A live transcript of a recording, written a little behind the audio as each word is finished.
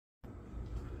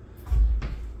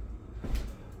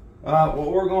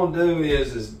What we're going to do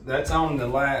is that's on the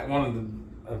one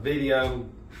of a video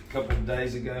a couple of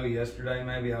days ago, yesterday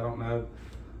maybe, I don't know,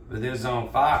 but it's on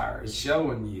fire. It's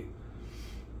showing you.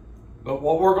 But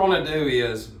what we're going to do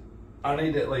is, I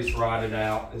need to at least write it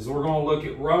out, is we're going to look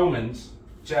at Romans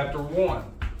chapter 1.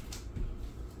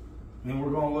 And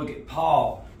we're going to look at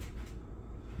Paul.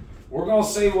 We're going to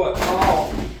see what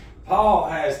Paul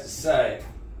has to say.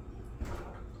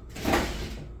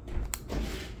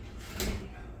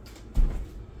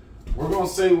 We're going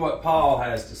to see what Paul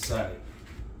has to say.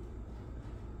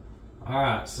 All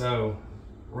right, so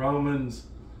Romans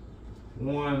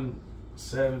 1,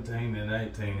 17 and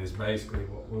 18 is basically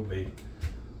what we'll be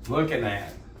looking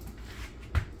at.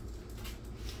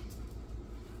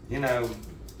 You know,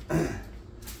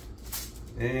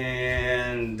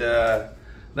 and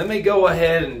let me go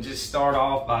ahead and just start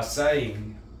off by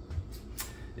saying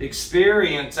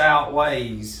experience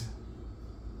outweighs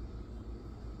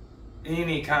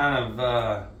any kind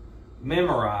of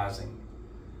memorizing.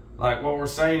 Like what we're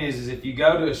saying is if you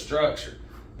go to a structure,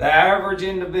 the average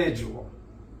individual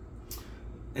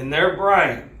in their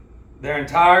brain, their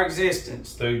entire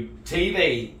existence through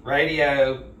TV,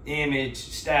 radio, image,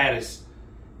 status,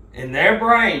 in their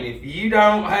brain, if you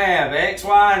don't have X,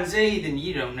 Y, and Z, then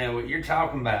you don't know what you're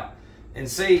talking about. And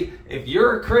see, if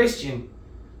you're a Christian,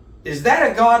 is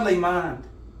that a godly mind?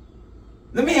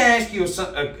 Let me ask you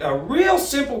a real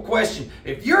simple question.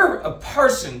 If you're a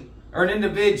person or an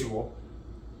individual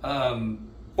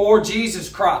for Jesus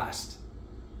Christ,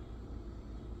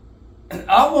 and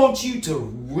I want you to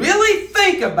really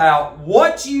think about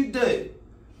what you do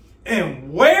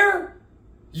and where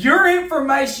your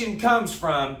information comes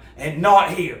from and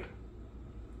not here.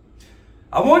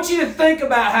 I want you to think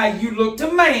about how you look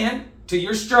to man, to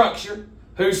your structure,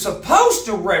 who's supposed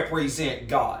to represent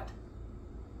God.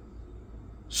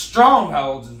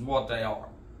 Strongholds is what they are.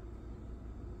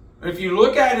 If you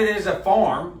look at it as a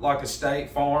farm, like a state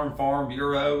farm, farm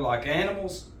bureau, like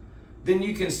animals, then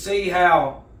you can see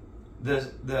how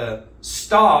the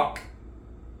stock,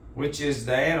 which is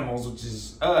the animals, which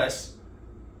is us,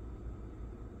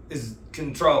 is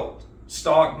controlled.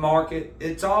 Stock market,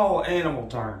 it's all animal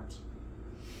terms.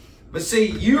 But see,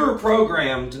 you're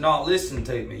programmed to not listen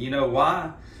to me. You know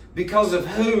why? Because of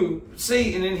who?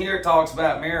 See, and in here it talks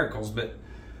about miracles, but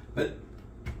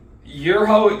your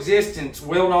whole existence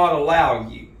will not allow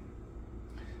you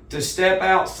to step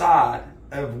outside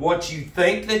of what you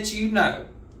think that you know,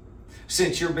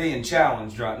 since you're being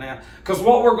challenged right now. Because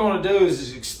what we're going to do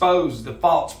is expose the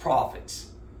false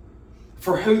prophets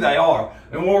for who they are.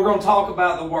 And we're going to talk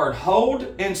about the word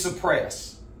hold and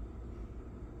suppress.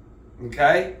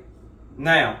 Okay?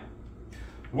 Now,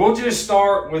 we'll just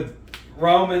start with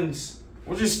Romans.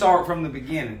 We'll just start from the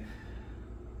beginning.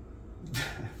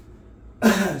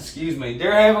 Excuse me.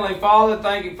 Dear Heavenly Father,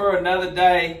 thank you for another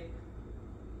day.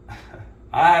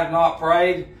 I have not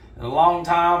prayed in a long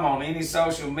time on any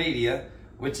social media,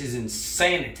 which is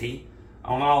insanity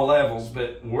on all levels,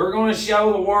 but we're going to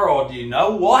show the world, you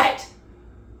know what?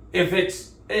 There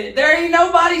ain't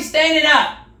nobody standing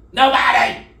up.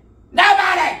 Nobody.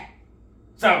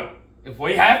 So, if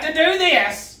we have to do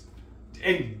this,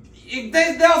 and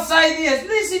they'll say this,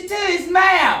 listen to his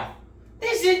mouth.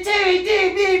 Listen to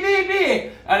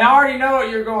it, and I already know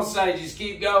what you're going to say. Just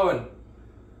keep going.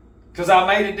 Because I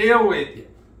made a deal with you.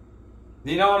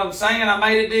 You know what I'm saying? I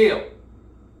made a deal.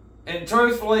 And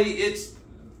truthfully,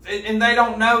 and they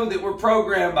don't know that we're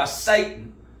programmed by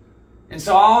Satan. And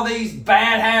so all these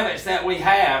bad habits that we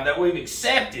have, that we've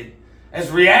accepted as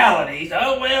realities,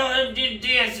 oh, well,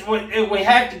 this, we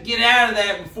have to get out of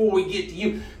that before we get to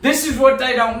you. This is what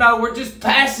they don't know. We're just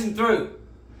passing through.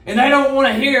 And they don't want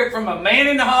to hear it from a man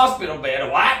in the hospital bed,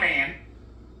 a white man,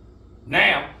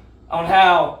 now, on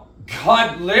how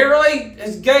God literally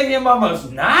has gave him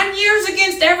almost 9 years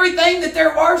against everything that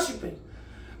they're worshiping.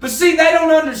 But see, they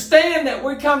don't understand that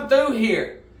we come through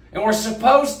here and we're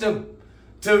supposed to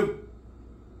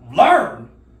learn,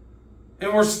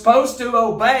 and we're supposed to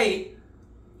obey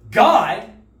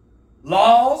God,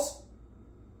 laws,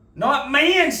 not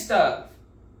man stuff.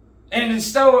 And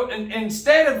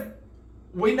instead of,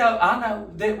 I know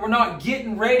that we're not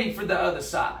getting ready for the other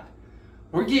side.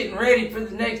 We're getting ready for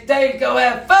the next day to go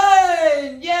have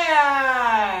fun.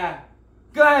 Yeah.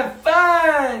 Go have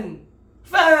fun.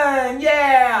 Fun.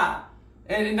 Yeah.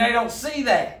 And they don't see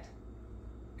that.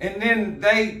 And then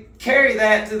they carry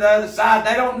that to the other side.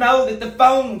 They don't know that the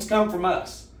phones come from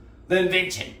us. The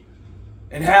invention.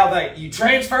 And how you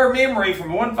transfer memory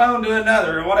from one phone to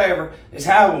another or whatever is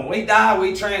how when we die,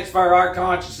 we transfer our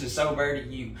consciousness over to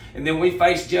you. And then we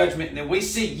face judgment, and then we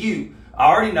see you. I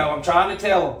already know, I'm trying to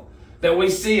tell them that we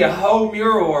see a whole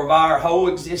mural of our whole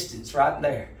existence right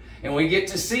there. And we get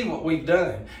to see what we've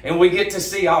done. And we get to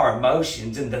see our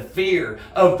emotions and the fear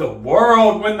of the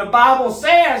world when the Bible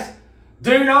says,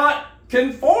 do not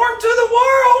conform to the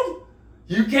world.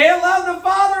 You can't love the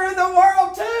Father in the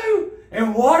world too.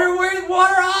 And what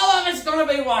are all of us going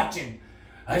to be watching?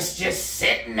 Us just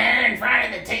sitting there in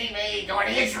front of the TV going,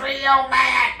 it's real,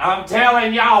 man. I'm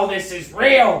telling y'all, this is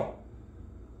real.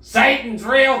 Satan's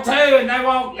real too, and they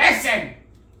won't listen.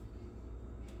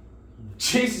 In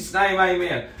Jesus' name,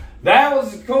 amen. That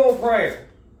was a cool prayer.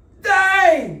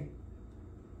 Dang!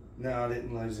 No, I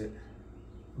didn't lose it.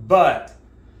 But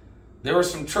there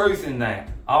was some truth in that.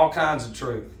 All kinds of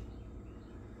truth.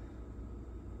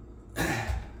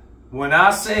 When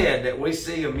I said that we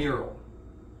see a mural,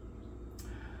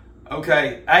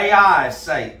 okay, AI is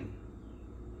Satan.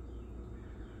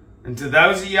 And to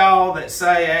those of y'all that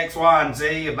say X, Y, and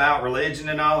Z about religion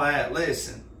and all that,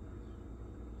 listen.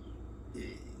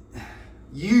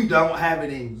 You don't have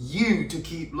it in you to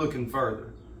keep looking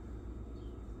further.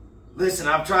 Listen,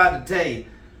 I've tried to tell you,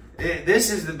 this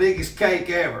is the biggest cake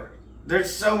ever.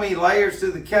 There's so many layers to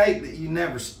the cake that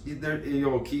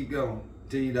you'll keep going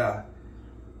till you die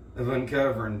of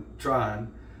uncovering,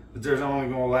 trying. But there's only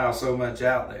going to allow so much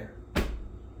out there.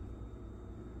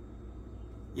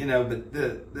 You know,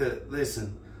 but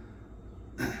listen,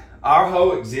 our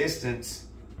whole existence,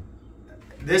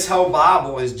 this whole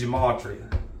Bible is gematria.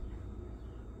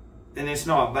 And it's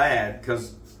not bad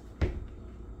because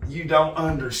you don't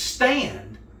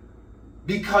understand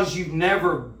because you've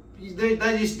never, they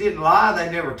just didn't lie.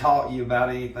 They never taught you about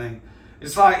anything.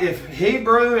 It's like if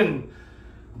Hebrew and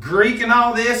Greek and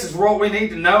all this is what we need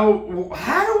to know,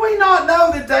 how do we not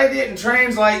know that they didn't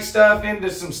translate stuff into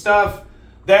some stuff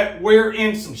that we're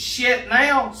in some shit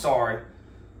now? Sorry.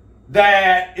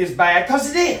 That is bad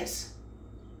because it is.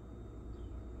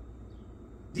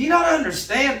 Do you not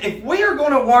understand? If we are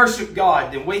going to worship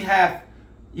God, then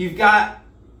you've got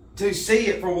to see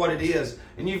it for what it is.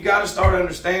 And you've got to start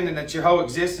understanding that your whole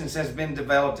existence has been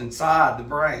developed inside the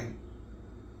brain.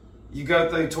 You go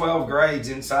through 12 grades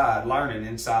inside, learning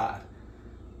inside.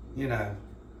 You know,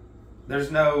 there's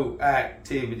no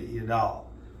activity at all.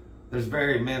 There's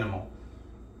very minimal.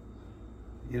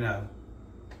 You know,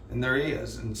 and there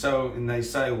is. And they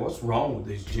say, what's wrong with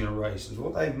these generations?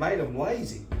 Well, they've made them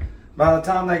lazy. By the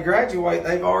time they graduate,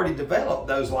 they've already developed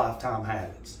those lifetime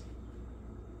habits.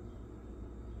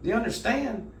 Do you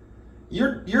understand?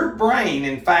 Your brain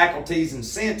and faculties and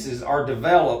senses are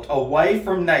developed away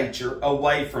from nature,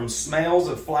 away from smells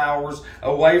of flowers,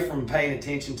 away from paying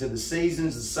attention to the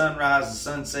seasons, the sunrise, the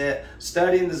sunset,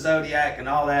 studying the zodiac and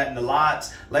all that, and the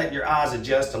lights, letting your eyes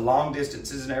adjust to long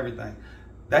distances and everything.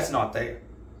 That's not there.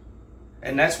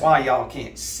 And that's why y'all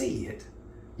can't see it.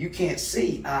 You can't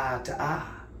see eye to eye.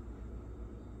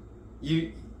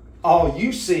 All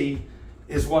you see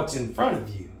is what's in front of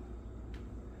you.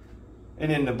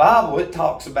 And in the Bible, it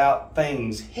talks about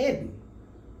things hidden.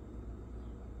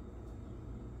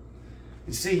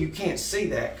 You see, you can't see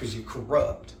that because you're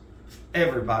corrupt.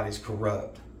 Everybody's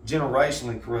corrupt.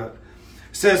 Generationally corrupt.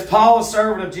 It says, Paul, a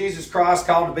servant of Jesus Christ,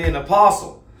 called to be an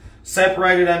apostle,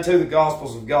 separated unto the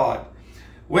gospels of God,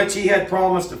 which he had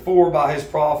promised afore by his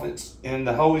prophets in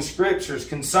the Holy Scriptures,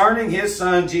 concerning his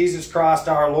Son, Jesus Christ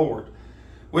our Lord,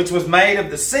 which was made of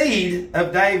the seed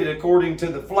of David according to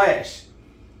the flesh,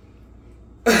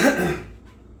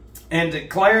 and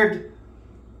declared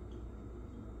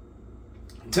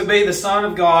to be the Son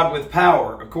of God with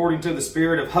power, according to the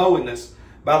Spirit of holiness,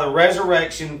 by the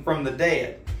resurrection from the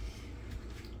dead,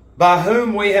 by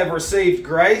whom we have received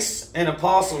grace and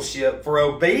apostleship for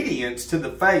obedience to the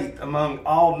faith among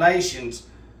all nations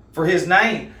for his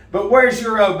name. But where's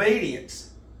your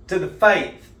obedience to the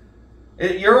faith?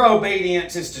 Your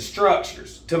obedience is to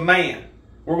structures, to man.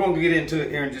 We're going to get into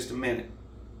it here in just a minute.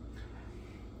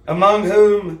 Among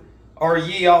whom are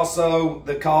ye also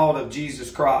the called of Jesus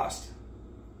Christ.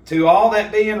 To all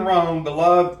that be in Rome,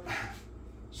 beloved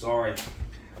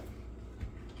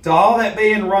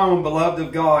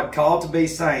of God, called to be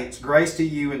saints, grace to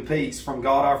you and peace from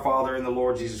God our Father and the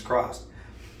Lord Jesus Christ.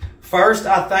 First,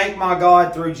 I thank my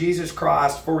God through Jesus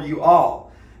Christ for you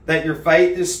all, that your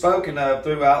faith is spoken of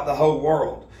throughout the whole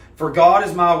world. For God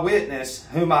is my witness,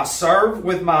 whom I serve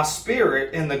with my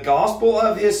spirit in the gospel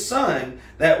of his Son,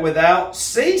 that without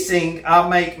ceasing I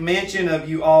make mention of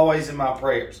you always in my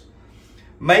prayers,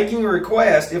 making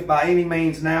request, if by any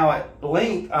means now at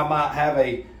length I might have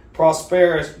a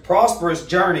prosperous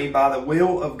journey by the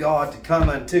will of God to come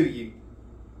unto you.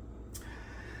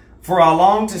 For I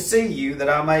long to see you, that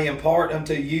I may impart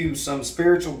unto you some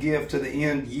spiritual gift, to the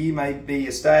end ye may be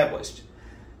established.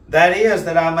 That is,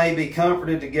 that I may be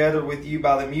comforted together with you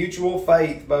by the mutual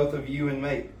faith, both of you and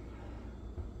me.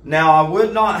 Now I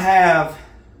would not have,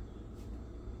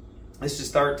 this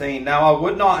is 13, now I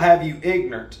would not have you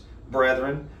ignorant,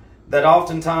 brethren, that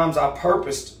oftentimes I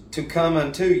purposed to come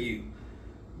unto you,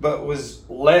 but was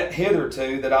let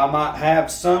hitherto that I might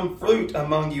have some fruit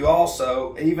among you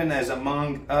also, even as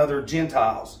among other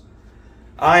Gentiles.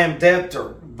 I am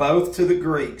debtor both to the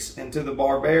Greeks and to the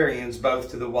barbarians,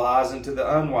 both to the wise and to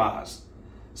the unwise.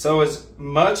 So as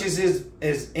much as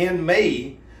is in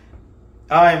me,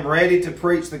 I am ready to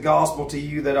preach the gospel to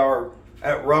you that are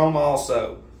at Rome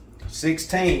also.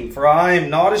 16, for I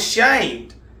am not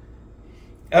ashamed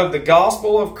of the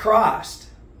gospel of Christ,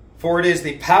 for it is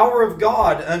the power of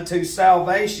God unto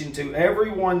salvation to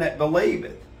everyone that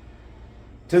believeth,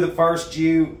 to the first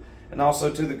Jew and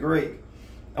also to the Greek.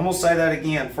 I'm going to say that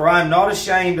again. For I am not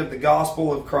ashamed of the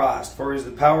gospel of Christ, for it is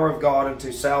the power of God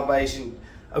unto salvation.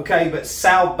 Okay, but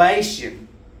salvation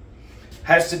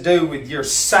has to do with your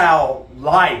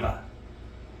saliva.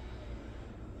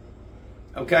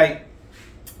 Okay?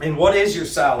 And what is your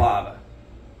saliva?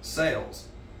 Cells.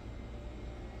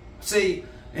 See,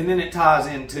 and then it ties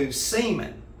into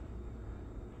semen.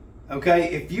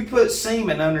 Okay? If you put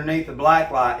semen underneath the black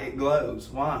light, it glows.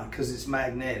 Why? Because it's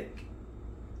magnetic.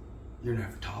 You're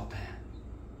never taught that.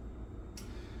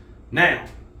 Now,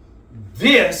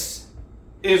 this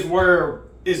is where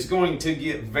it's going to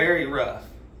get very rough.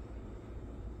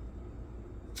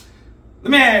 Let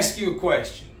me ask you a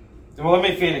question. Well, let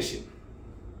me finish it.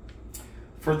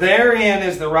 For therein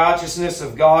is the righteousness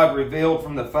of God revealed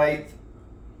from faith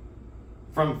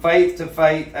to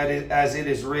faith, as it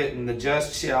is written, the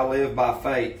just shall live by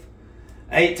faith.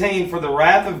 18, for the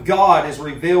wrath of God is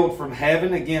revealed from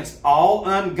heaven against all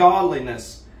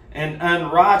ungodliness and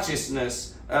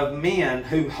unrighteousness of men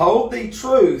who hold the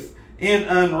truth in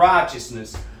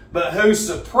unrighteousness, but who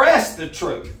suppress the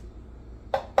truth.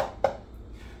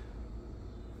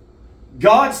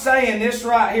 God's saying this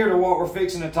right here to what we're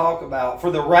fixing to talk about.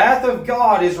 For the wrath of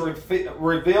God is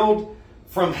revealed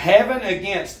from heaven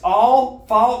against all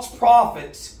false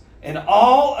prophets and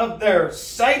all of their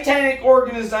satanic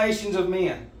organizations of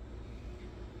men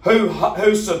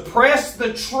who suppress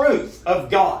the truth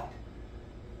of God.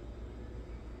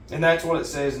 And that's what it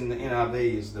says in the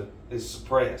NIV is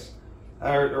suppress,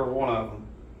 or one of them.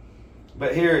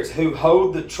 But here it's who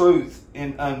hold the truth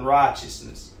in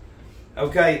unrighteousness.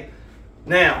 Okay,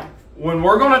 now when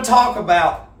we're going to talk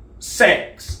about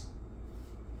sex,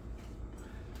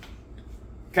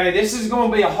 okay, this is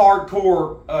going to be a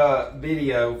hardcore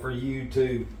video for you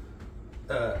to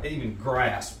even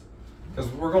grasp,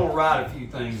 because we're going to write a few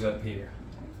things up here.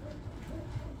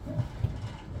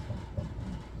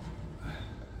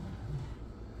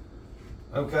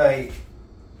 Okay,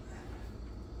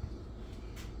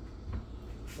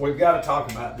 we've got to talk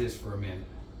about this for a minute.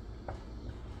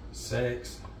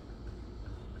 Sex,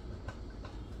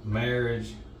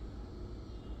 marriage,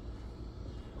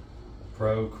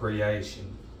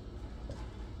 procreation,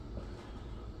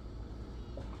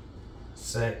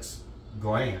 sex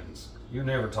glands. You're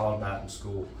never taught about in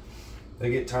school.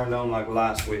 They get turned on like a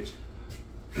light switch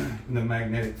in the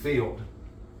magnetic field.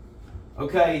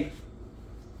 Okay,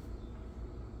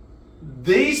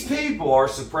 these people are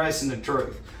suppressing the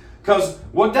truth, because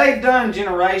what they've done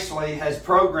generationally has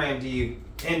programmed you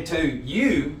into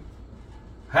you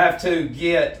have to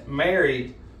get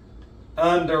married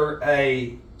under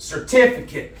a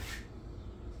certificate.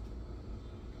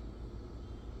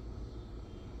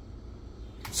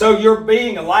 So you're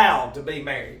being allowed to be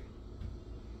married.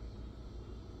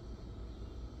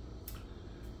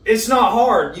 It's not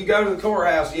hard. You go to the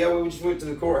courthouse. Yeah, we just went to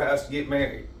the courthouse to get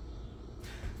married.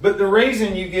 But the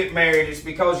reason you get married is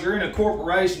because you're in a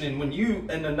corporation, and when you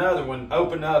and another one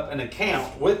open up an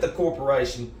account with the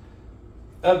corporation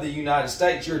of the United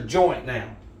States, you're joint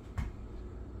now.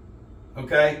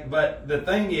 Okay? But the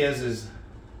thing is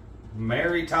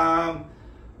maritime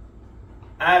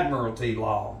admiralty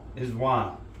law is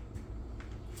why.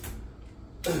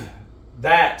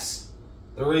 That's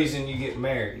the reason you get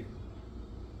married.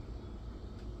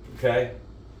 Okay?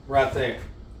 Right there.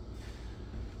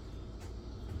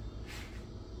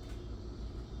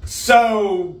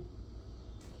 So,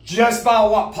 just by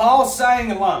what Paul's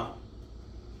saying alone,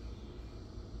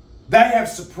 they have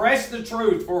suppressed the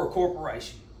truth for a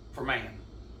corporation, for man,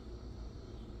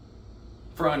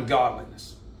 for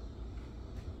ungodliness.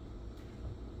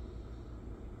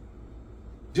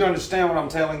 Do you understand what I'm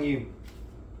telling you?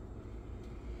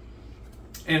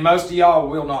 And most of y'all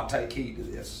will not take heed to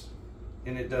this.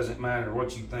 And it doesn't matter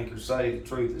what you think or say, the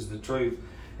truth is the truth.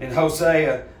 In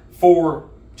Hosea 4,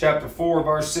 chapter 4,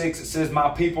 verse 6, it says, My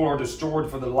people are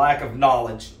destroyed for the lack of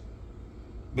knowledge.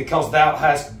 Because thou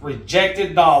hast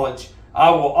rejected knowledge, I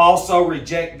will also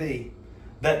reject thee,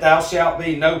 that thou shalt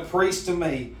be no priest to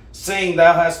me. Seeing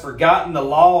thou hast forgotten the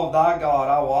law of thy God,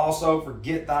 I will also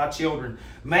forget thy children.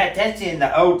 Matt, that's in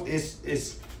the old. Is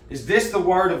this the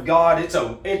word of God?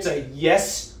 It's a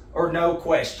yes or no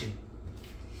question.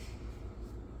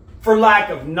 For lack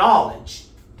of knowledge.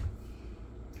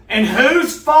 And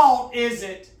whose fault is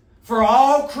it for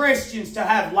all Christians to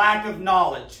have lack of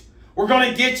knowledge? We're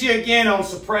going to get you again on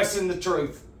suppressing the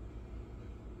truth.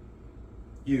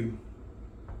 You.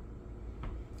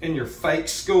 In your fake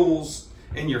schools,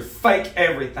 in your fake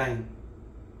everything.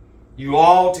 You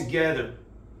all together.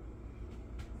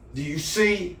 Do you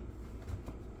see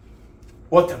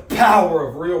what the power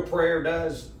of real prayer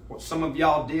does? What some of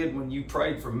y'all did when you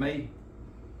prayed for me?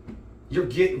 You're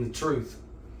getting the truth.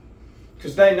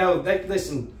 Because they know,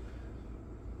 listen,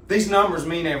 these numbers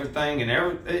mean everything, and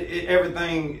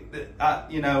everything that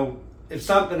if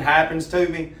something happens to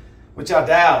me, which I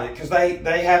doubt it, because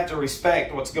they have to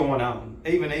respect what's going on.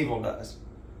 Even evil does.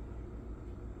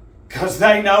 Because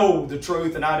they know the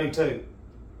truth, and I do too.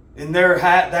 And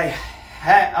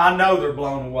I know they're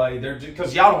blown away.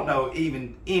 Because y'all don't know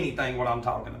even anything what I'm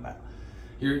talking about.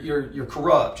 You're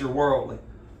corrupt. You're worldly.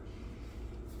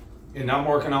 And I'm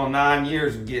working on 9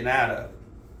 years of getting out of it.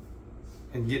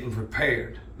 And getting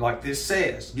prepared. Like this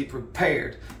says, get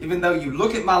prepared. Even though you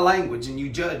look at my language and you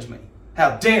judge me.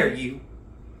 How dare you?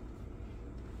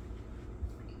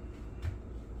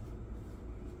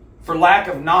 For lack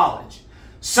of knowledge.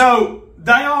 So,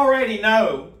 they already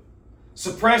know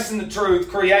suppressing the truth,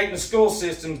 creating a school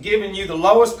system, giving you the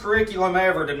lowest curriculum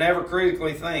ever to never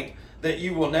critically think that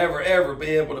you will never ever be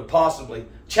able to possibly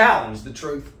challenge the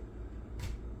truth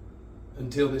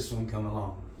until this one come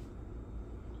along.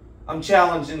 I'm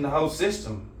challenging the whole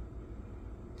system.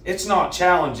 It's not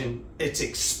challenging, it's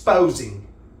exposing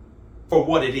for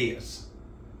what it is.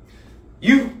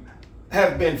 You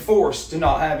have been forced to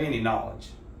not have any knowledge.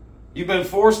 You've been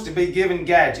forced to be given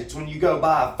gadgets when you go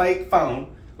buy a fake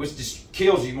phone, which just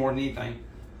kills you more than anything.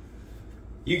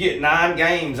 You get 9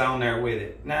 games on there with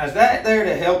it. Now, is that there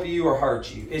to help you or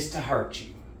hurt you? It's to hurt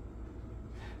you.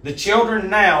 The children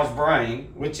now's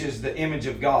brain, which is the image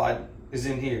of God, is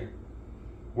in here.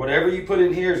 Whatever you put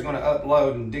in here is going to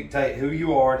upload and dictate who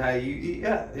you are and how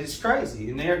yeah, it's crazy.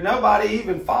 And nobody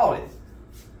even fought it.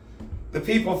 The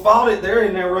people fought it. They're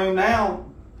in their room now,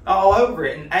 all over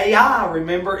it. And AI,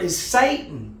 remember, is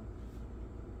Satan.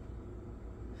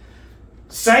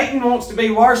 Satan wants to be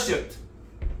worshipped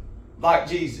like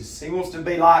Jesus. He wants to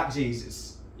be like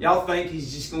Jesus. Y'all think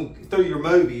he's just going to, through your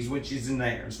movies, which is in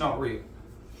there. It's not real.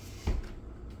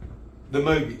 The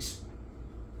movies.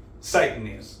 Satan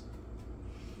is.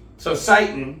 So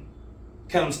Satan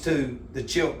comes to the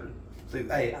children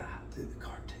through AI, through the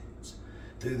cartoons,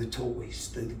 through the toys,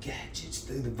 through the gadgets,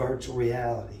 through the virtual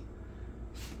reality.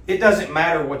 It doesn't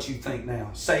matter what you think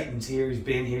now. Satan's here, he's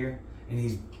been here, and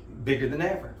he's bigger than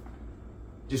ever.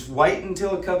 Just wait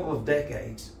until a couple of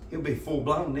decades. He'll be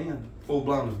full-blown then.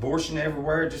 Full-blown abortion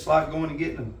everywhere, just like going and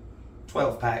getting a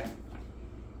 12-pack.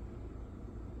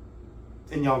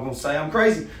 And y'all going to say I'm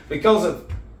crazy because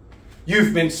of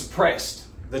you've been suppressed.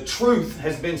 The truth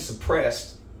has been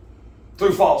suppressed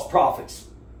through false prophets,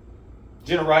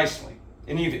 generationally,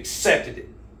 and you've accepted it.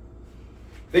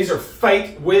 These are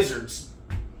fake wizards.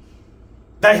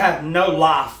 They have no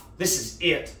life. This is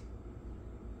it.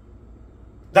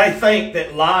 They think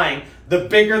that lying, the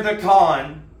bigger the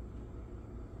con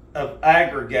of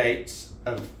aggregates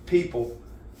of people,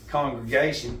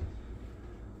 congregation,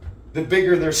 the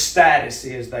bigger their status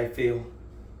is, they feel.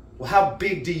 Well, how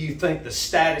big do you think the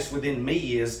status within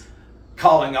me is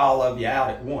calling all of you out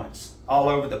at once, all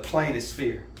over the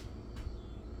planisphere?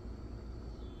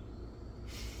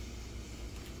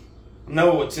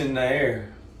 Know what's in the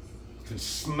air. Can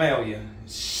smell you. It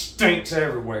stinks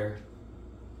everywhere.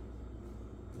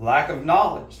 Lack of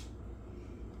knowledge.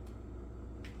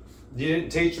 You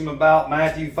didn't teach them about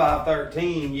Matthew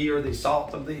 5:13, ye are the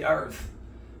salt of the earth.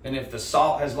 And if the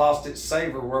salt has lost its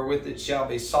savor, wherewith it shall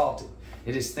be salted,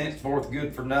 it is thenceforth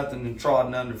good for nothing and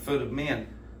trodden under foot of men.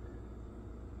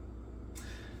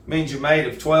 Means you're made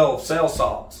of 12 cell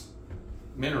salts,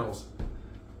 minerals.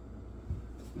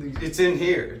 It's in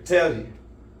here. It tells you.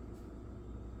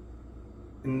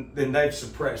 And then they've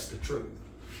suppressed the truth.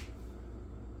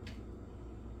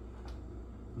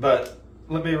 But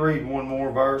let me read one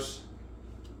more verse.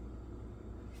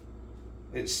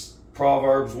 It's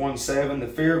Proverbs 1:7. The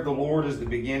fear of the Lord is the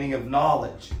beginning of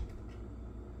knowledge,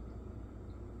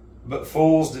 but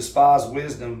fools despise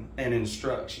wisdom and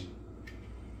instruction.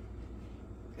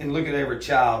 And look at every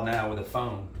child now with a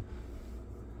phone.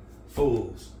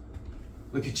 Fools.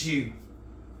 Look at you.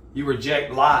 You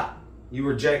reject light. You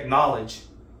reject knowledge.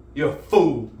 You're a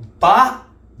fool. By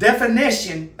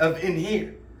definition of in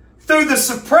here. Through the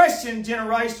suppression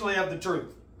generationally of the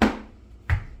truth.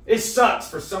 It sucks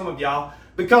for some of y'all.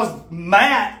 Because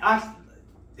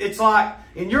it's like,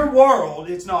 in your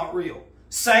world, it's not real.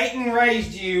 Satan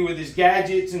raised you with his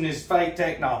gadgets and his fake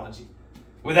technology.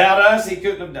 Without us, he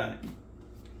couldn't have done it.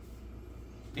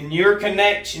 And your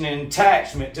connection and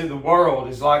attachment to the world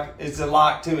is like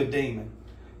to a demon.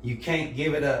 You can't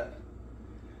give it up.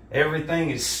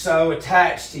 Everything is so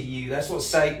attached to you. That's what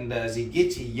Satan does. He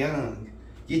gets you young.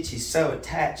 Gets you so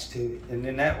attached to it. And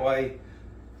in that way,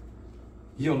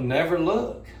 you'll never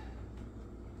look.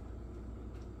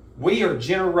 We are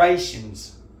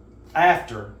generations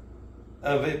after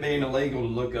of it being illegal to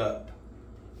look up.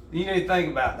 You need to think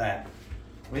about that.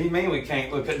 What do you mean we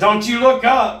can't look up? Don't you look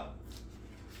up?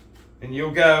 And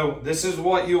you'll go, this is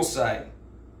what you'll say.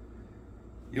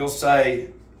 You'll say,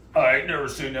 I ain't never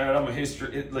seen that. I'm a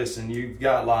history. Listen, you've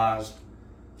got lies.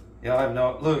 Y'all have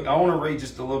no. Look, I want to read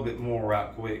just a little bit more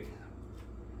right quick.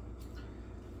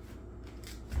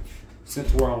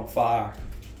 Since we're on fire.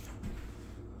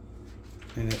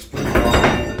 And it's pretty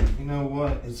hard. You know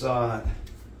what? It's odd.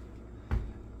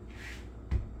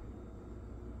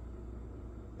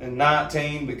 And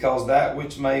 19, because that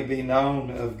which may be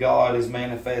known of God is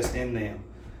manifest in them,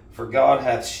 for God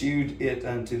hath shewed it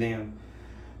unto them.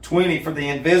 20, for the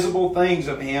invisible things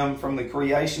of him from the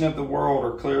creation of the world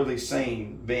are clearly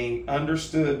seen, being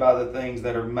understood by the things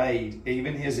that are made,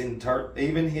 even his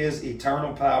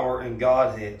eternal power and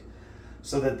Godhead,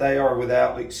 so that they are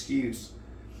without excuse.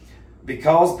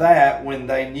 Because that when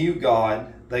they knew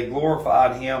God, they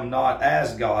glorified him not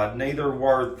as God, neither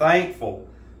were thankful,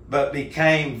 but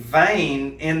became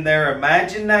vain in their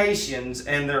imaginations,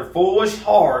 and their foolish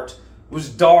heart was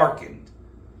darkened.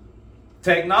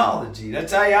 Technology,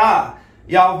 that's AI.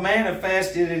 Y'all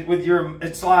manifested it with your,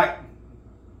 it's like,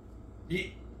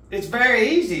 it's very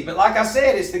easy, but like I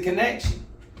said, it's the connection.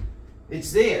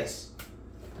 It's this.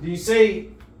 Do you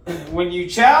see, when you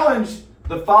challenge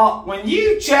when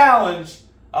you challenge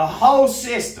a whole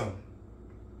system,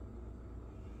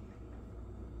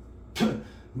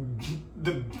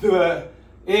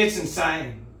 it's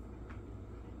insane.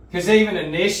 Because even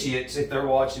initiates, if they're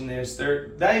watching this,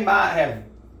 they might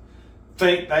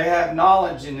think they have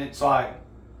knowledge, and it's like,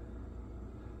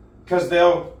 because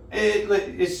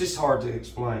it's just hard to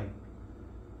explain.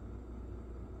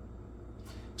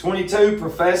 22,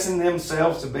 professing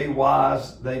themselves to be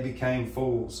wise, they became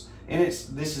fools. And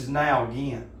this is now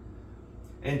again.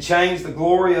 And changed the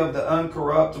glory of the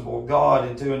uncorruptible God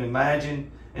into an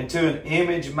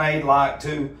image made like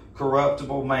to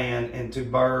corruptible man, and to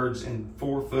birds and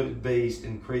four-footed beasts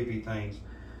and creepy things.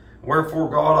 Wherefore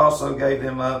God also gave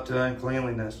them up to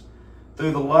uncleanliness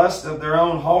through the lust of their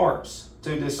own hearts,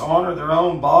 to dishonor their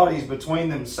own bodies between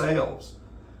themselves.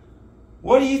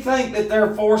 What do you think that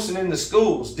they're forcing in the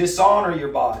schools? Dishonor your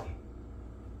body.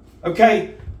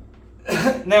 Okay,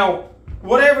 now,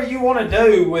 whatever you want to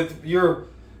do with your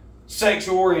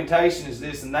sexual orientation is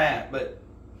this and that, but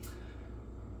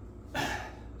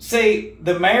see,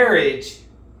 the marriage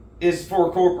is for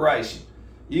a corporation.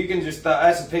 You can just,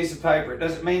 that's a piece of paper. It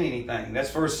doesn't mean anything. That's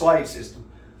for a slave system.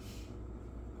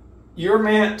 You're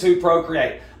meant to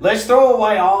procreate. Let's throw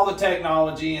away all the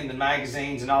technology and the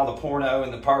magazines and all the porno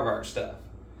and the pervert stuff.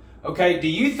 Okay, do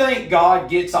you think God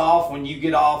gets off when you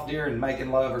get off during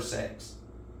making love or sex?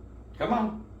 Come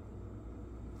on.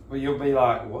 Well, you'll be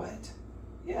like, what?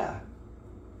 Yeah.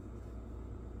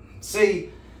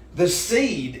 See, the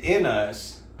seed in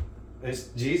us,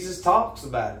 Jesus talks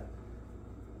about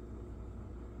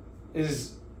it,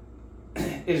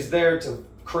 is there to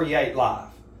create life,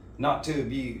 not to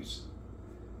abuse.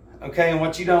 Okay, and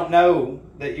what you don't know,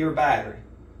 that you're a battery.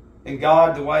 And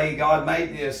God, the way God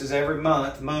made this is every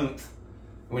month,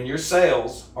 when your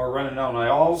cells are running on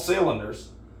all cylinders,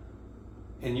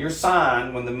 and your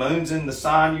sign, when the moon's in the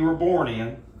sign you were born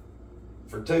in,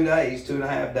 for 2 days,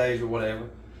 2.5 days or whatever,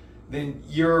 then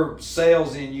your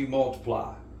cells in you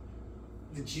multiply.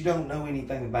 That you don't know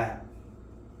anything about.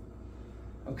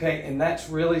 Okay, and that's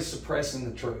really suppressing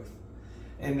the truth.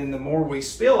 And then the more we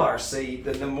spill our seed,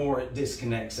 then the more it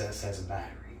disconnects us as a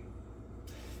battery.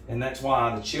 And that's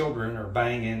why the children are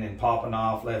banging and popping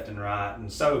off left and right,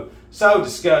 and so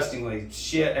disgustingly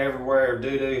shit everywhere,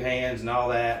 doo-doo hands and all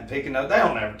that, and picking up. They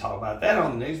don't ever talk about that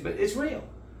on the news, but it's real.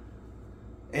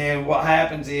 And what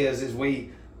happens is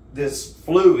this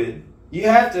fluid,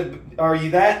 are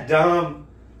you that dumb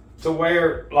to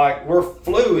where, like, we're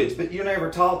fluids, but you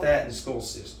never taught that in the school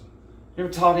system. Never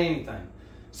taught anything.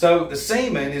 So the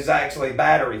semen is actually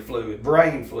battery fluid,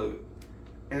 brain fluid.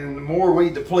 And the more we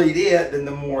deplete it, then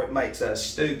the more it makes us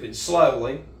stupid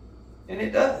slowly. And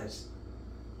it does.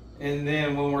 And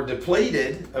then when we're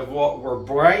depleted of what our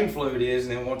brain fluid is,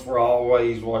 and then once we're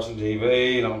always watching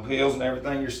TV and on pills and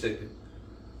everything, you're stupid.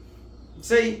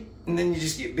 See? And then you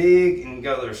just get big and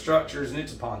go to their structures, and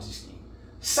it's a Ponzi scheme.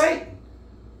 Satan.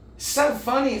 It's so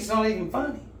funny, it's not even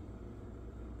funny.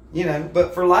 You know,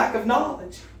 but for lack of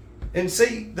knowledge. And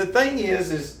see, the thing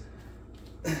is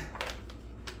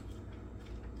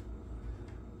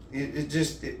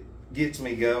it gets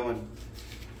me going.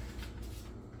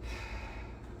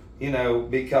 You know,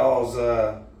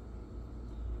 because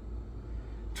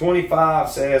 25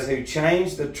 says, who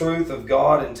changed the truth of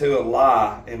God into a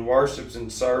lie and worships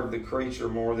and serves the creature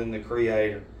more than the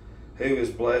Creator, who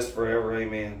is blessed forever.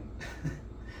 Amen.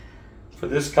 For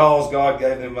this cause God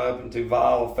gave them up into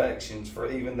vile affections,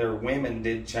 for even their women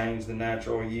did change the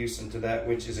natural use into that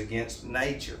which is against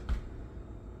nature.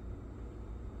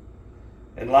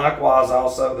 And likewise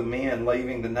also the men,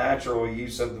 leaving the natural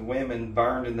use of the women,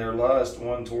 burned in their lust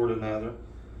one toward another.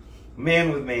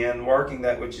 Men with men, working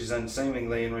that which is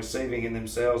unseemly, and receiving in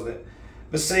themselves that.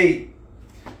 But see,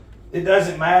 it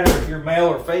doesn't matter if you're male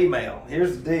or female.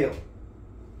 Here's the deal.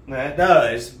 Now it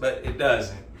does, but it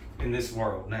doesn't in this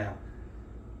world now.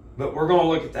 But we're going to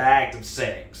look at the act of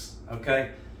sex,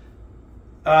 okay?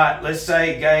 All right, let's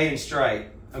say gay and straight,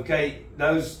 okay?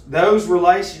 Those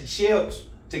relationships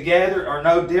together are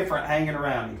no different hanging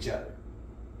around each other,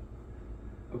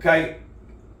 okay?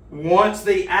 Once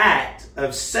the act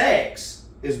of sex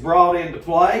is brought into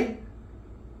play,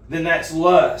 then that's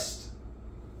lust,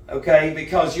 okay?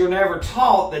 Because you're never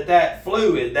taught that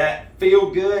fluid, that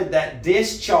feel good, that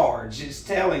discharge is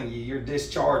telling you you're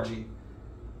discharging.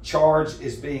 Charge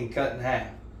is being cut in half.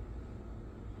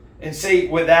 And see,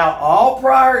 without all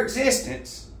prior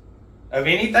existence of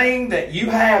anything that you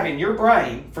have in your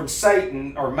brain from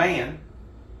Satan or man,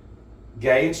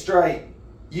 gay and straight,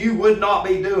 you would not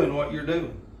be doing what you're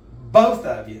doing. Both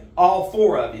of you, all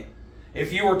four of you.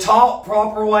 If you were taught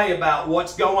proper way about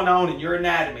what's going on in your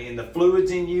anatomy and the fluids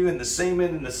in you and the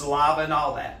semen and the saliva and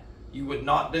all that, you would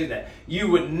not do that. You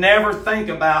would never think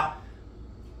about,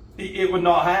 it would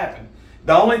not happen.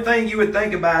 The only thing you would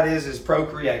think about is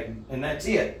procreating, and that's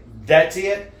it. That's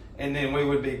it, and then we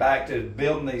would be back to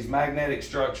building these magnetic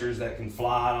structures that can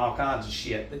fly and all kinds of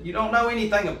shit that you don't know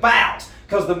anything about,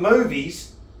 because the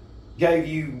movies gave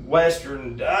you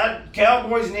Western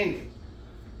cowboys and Indians.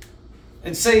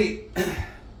 And see,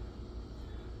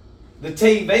 the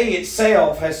TV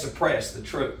itself has suppressed the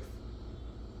truth.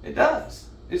 It does.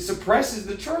 It suppresses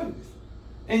the truth.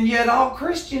 And yet all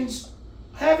Christians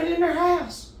have it in their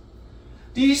house.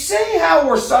 Do you see how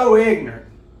we're so ignorant?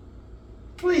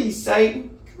 Please,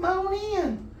 Satan, come on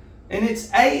in. And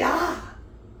it's AI,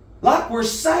 like we're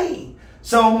saying.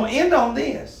 So I'm going to end on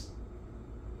this.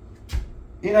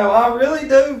 You know, I really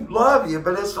do love you,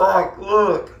 but it's like,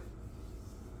 look,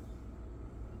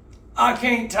 I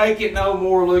can't take it no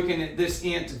more looking at this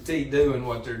entity doing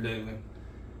what they're doing.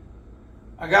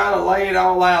 I got to lay it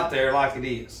all out there like it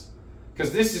is.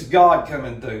 Because this is God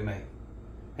coming through me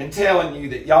and telling you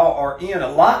that y'all are in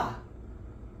a lie.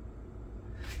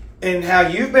 And how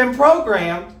you've been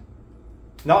programmed,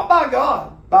 not by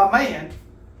God, by man,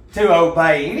 to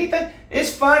obey anything.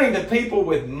 It's funny, the people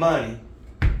with money,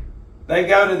 they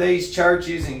go to these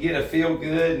churches and get a feel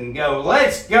good and go,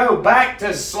 let's go back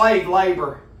to slave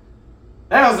labor.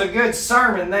 That was a good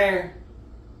sermon there.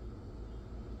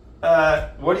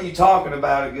 What are you talking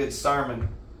about, a good sermon?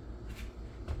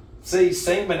 See,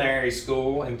 seminary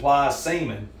school implies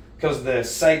semen, because the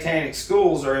satanic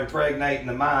schools are impregnating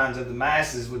the minds of the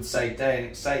masses with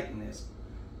satanic Satanism.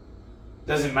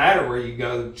 Doesn't matter where you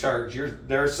go to church,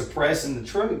 they're suppressing the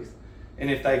truth. And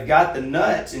if they've got the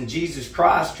nuts and Jesus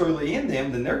Christ truly in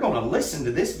them, then they're going to listen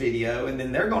to this video, and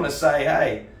then they're going to say,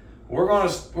 hey, we're going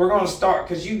to start,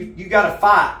 because you got to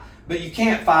fight, but you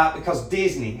can't fight because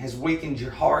Disney has weakened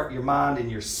your heart, your mind,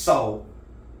 and your soul.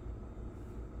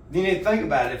 You need to think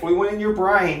about it. If we went in your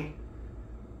brain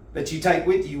that you take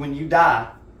with you when you die,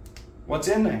 what's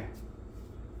in there?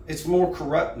 It's more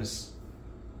corruptness.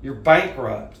 You're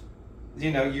bankrupt.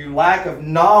 You know, your lack of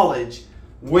knowledge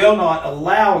will not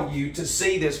allow you to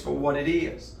see this for what it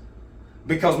is.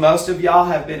 Because most of y'all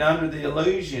have been under the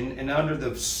illusion and under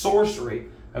the sorcery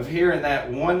of hearing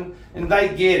that one, and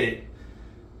they get it.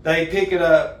 They pick it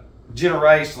up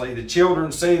generationally. The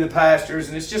children see the pastors,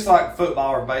 and it's just like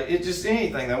football or baseball. It's just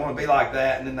anything. They want to be like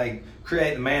that, and then they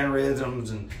create the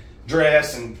mannerisms and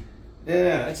dress, and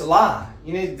Yeah, it's a lie.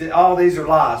 All these are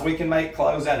lies. We can make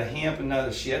clothes out of hemp and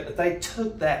other shit, but they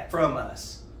took that from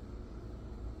us.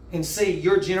 And see,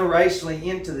 you're generationally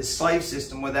into the slave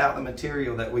system without the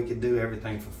material that we could do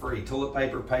everything for free. Toilet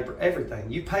paper, everything.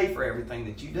 You pay for everything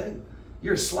that you do.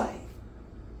 You're a slave.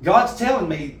 God's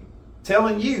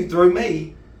telling you through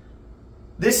me,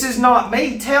 this is not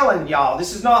me telling y'all.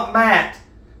 This is not Matt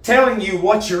telling you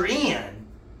what you're in.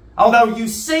 Although you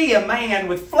see a man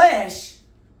with flesh,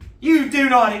 you do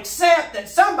not accept that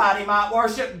somebody might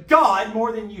worship God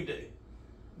more than you do.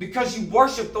 Because you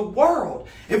worship the world.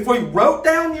 If we wrote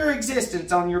down your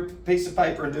existence on your piece of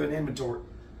paper and do an inventory,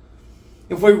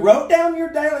 if we wrote down your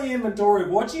daily inventory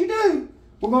of what you do,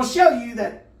 we're going to show you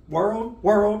that world.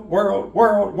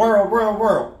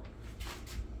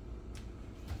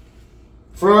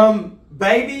 From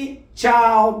baby,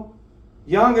 child,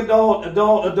 young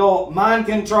adult, mind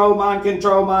control.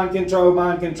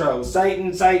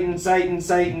 Satan.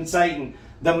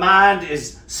 The mind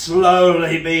is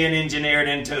slowly being engineered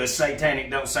into a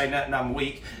satanic, don't say nothing, I'm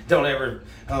weak. Don't ever,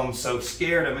 I'm so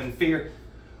scared, I'm in fear.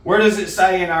 Where does it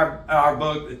say in our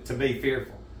book to be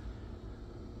fearful?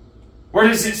 Where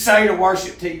does it say to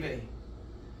worship TV?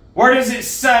 Where does it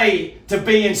say to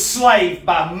be enslaved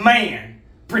by man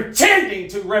pretending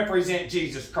to represent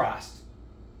Jesus Christ?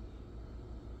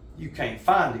 You can't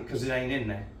find it because it ain't in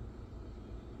there.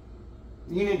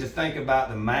 You need to think about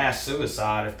the mass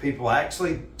suicide if people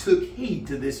actually took heed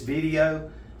to this video,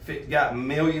 if it got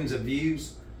millions of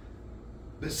views.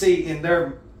 But see,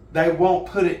 they won't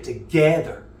put it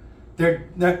together.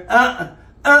 It's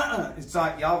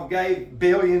like y'all gave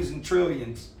billions and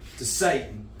trillions to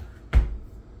Satan.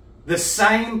 The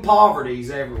same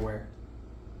poverty's everywhere.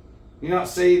 You don't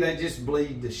see, they just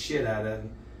bleed the shit out of you.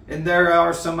 And there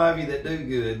are some of you that do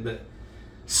good, but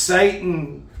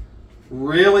Satan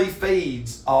really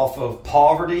feeds off of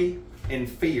poverty and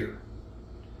fear.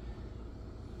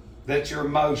 That's your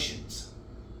emotions.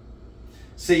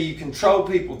 See, you control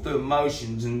people through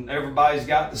emotions, and everybody's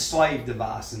got the slave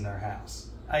device in their house.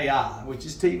 AI, which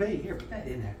is TV. Here, put that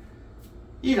in there.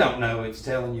 You don't know it's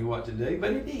telling you what to do,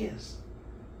 but it is.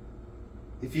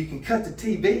 If you can cut the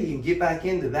TV and get back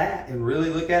into that and really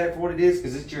look at it for what it is,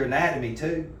 because it's your anatomy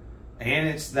too. And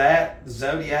it's that, the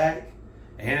zodiac,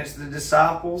 and it's the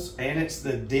disciples, and it's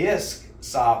the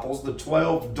disciples, the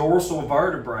 12 dorsal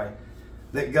vertebrae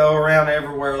that go around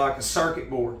everywhere like a circuit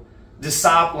board,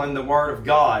 discipling the Word of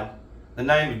God, the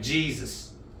name of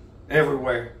Jesus,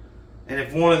 everywhere. And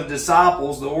if one of the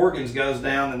disciples, the organs goes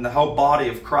down, then the whole body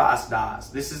of Christ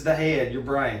dies. This is the head, your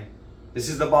brain. This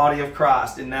is the body of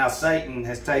Christ. And now Satan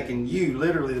has taken you,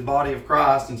 literally the body of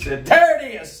Christ, and said, there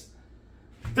it is.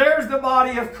 There's the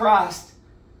body of Christ.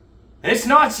 It's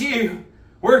not you.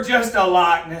 We're just a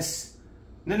likeness.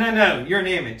 No. You're an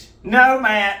image. No,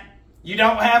 Matt. You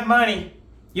don't have money.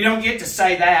 You don't get to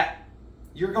say that.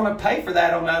 You're going to pay for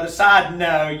that on the other side.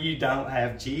 No, you don't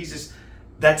have Jesus.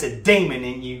 That's a demon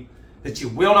in you that you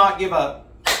will not give up.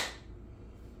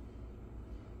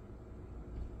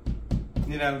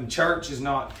 You know, church is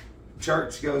not...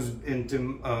 Church goes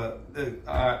into...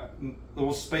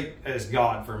 we'll speak as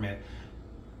God for a minute.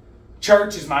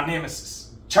 Church is my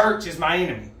nemesis. Church is my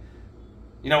enemy.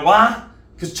 You know why?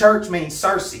 Because church means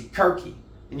Circe, Kirky.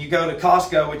 And you go to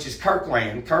Costco, which is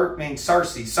Kirkland. Kirk means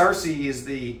Circe. Circe is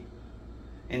the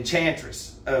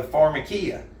enchantress of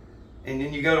Pharmakia. And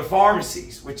then you go to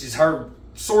pharmacies, which is her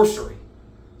sorcery.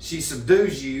 She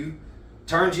subdues you,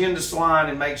 turns you into swine,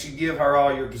 and makes you give her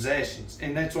all your possessions.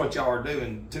 And that's what y'all are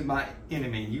doing to my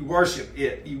enemy. You worship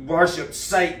it. You worship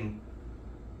Satan.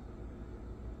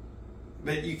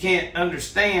 But you can't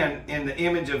understand in the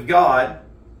image of God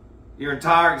your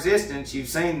entire existence. You've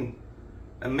seen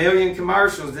a million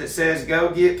commercials that says, go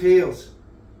get pills.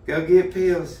 Go get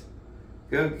pills.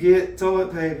 Go get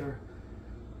toilet paper.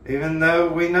 Even though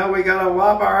we know we got to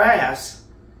wipe our ass,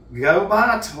 go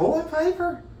buy toilet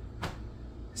paper?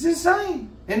 It's insane.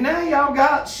 And now y'all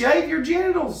got shave your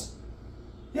genitals.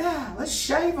 Yeah, let's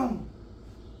shave them.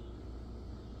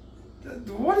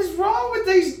 What is wrong with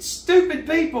these stupid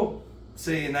people?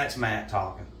 See, and that's Matt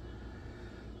talking.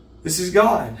 This is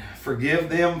God. Forgive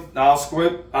them.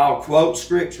 I'll quote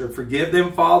scripture. Forgive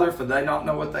them, Father, for they don't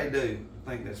know what they do.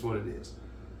 I think that's what it is.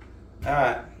 All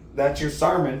right. That's your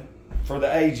sermon for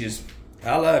the ages.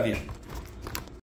 I love you.